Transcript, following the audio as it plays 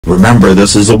Remember,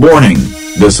 this is a warning.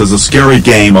 This is a scary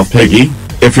game of Piggy.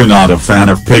 If you're not a fan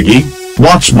of Piggy,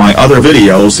 watch my other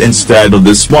videos instead of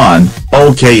this one.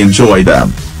 Okay, enjoy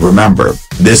them. Remember,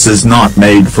 this is not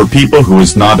made for people who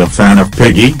is not a fan of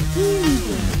Piggy.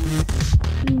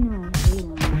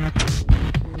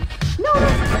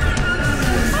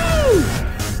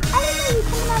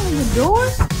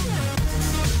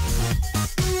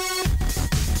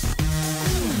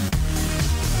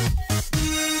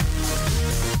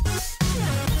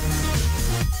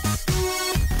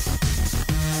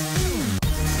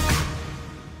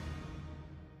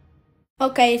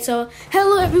 Okay, so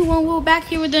hello everyone, we're back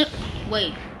here with the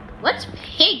wait, what's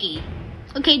Piggy?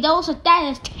 Okay, that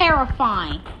is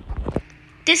terrifying.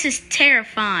 This is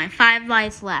terrifying. 5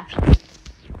 lives left.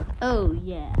 Oh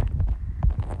yeah.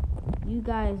 You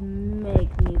guys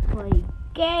make me play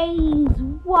games.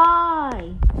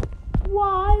 Why?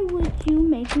 Why would you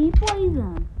make me play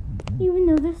them? Even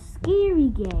though they're scary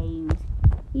games.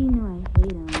 Even though I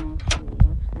hate them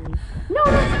actually. No!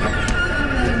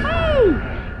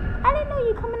 Hey! I didn't know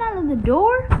you coming out of the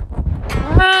door.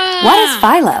 What is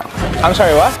Philo? I'm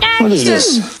sorry, what? What is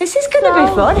this? Is this gonna be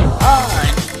fun?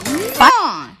 Come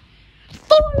on.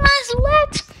 4 lives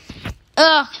left.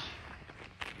 Ugh.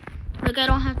 Look, I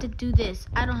don't have to do this.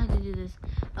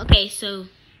 Okay, so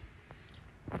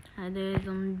there's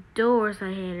some doors I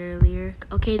had earlier.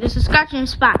 Okay, there's a crouching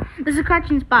spot.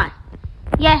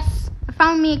 Yes, I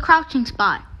found me a crouching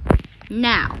spot.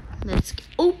 Now, let's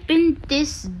open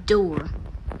this door.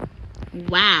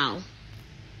 Wow.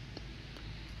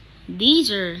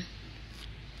 These are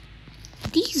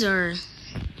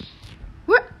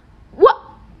what?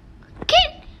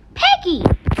 Kid Peggy.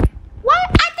 What?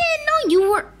 I didn't know you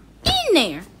were in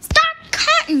there. Stop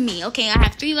cutting me. Okay, I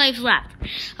have 3 lives left.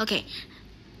 Okay.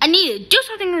 I need to do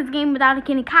something in this game without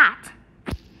getting caught.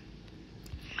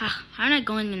 I'm not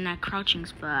going in that crouching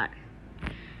spot.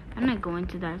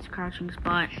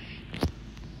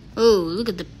 Oh, look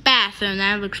at the bathroom.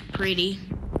 That looks pretty.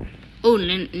 Oh,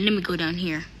 let me go down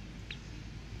here.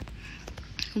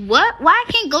 What? Why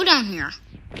I can't go down here?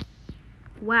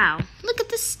 Wow. Look at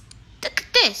this.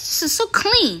 This is so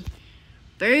clean.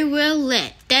 Very well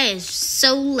lit. That is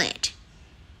so lit.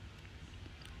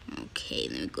 Okay,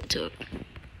 let me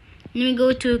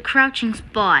go to a crouching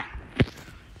spot.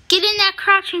 Get in that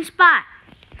crouching spot.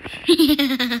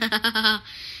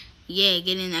 Yeah,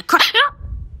 get in that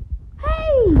Hey!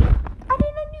 I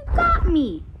didn't know you got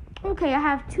me. Okay, I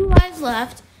have 2 lives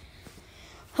left.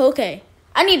 Okay,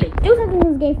 I need to do something in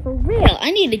this game for real.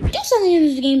 I need to do something in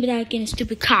this game without getting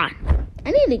stupid caught.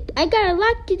 I gotta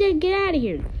lock you to get out of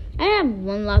here. I have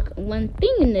one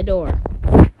thing in the door.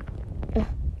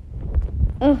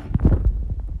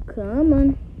 Come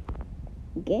on.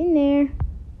 Get in there.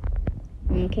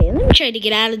 Okay, let me try to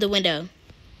get out of the window.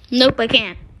 Nope, I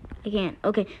can't.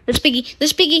 Okay, let's piggy.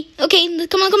 Okay,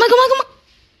 come on.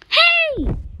 Hey!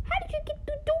 How did you get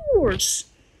through doors?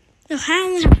 I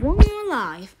only have 1 more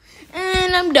life.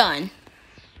 And I'm done.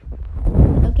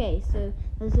 Okay, so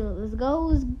let's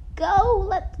go.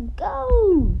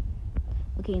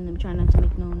 Okay, and I'm trying not to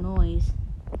make no noise.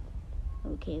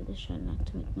 Okay, let's try not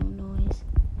to make no noise.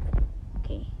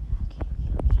 Okay.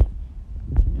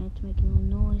 Try not to make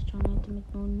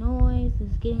no noise.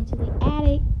 Let's get into the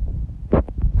attic.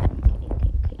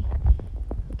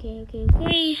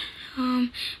 Okay.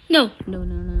 No.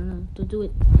 Don't do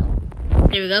it.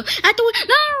 There we go.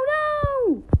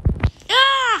 No!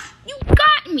 Ah! You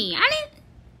got me.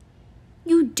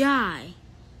 You die.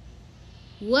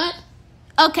 What?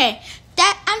 Okay.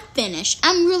 I'm finished.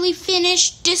 I'm really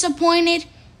finished. Disappointed.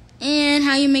 And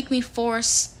how you make me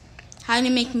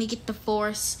get the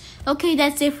force. Okay,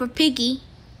 that's it for Piggy.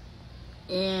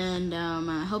 And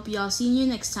I hope y'all see you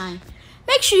next time.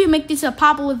 Make sure you make this a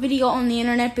popular video on the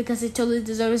internet because it totally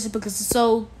deserves it because it's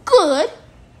so good.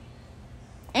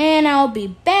 And I'll be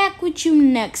back with you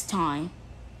next time.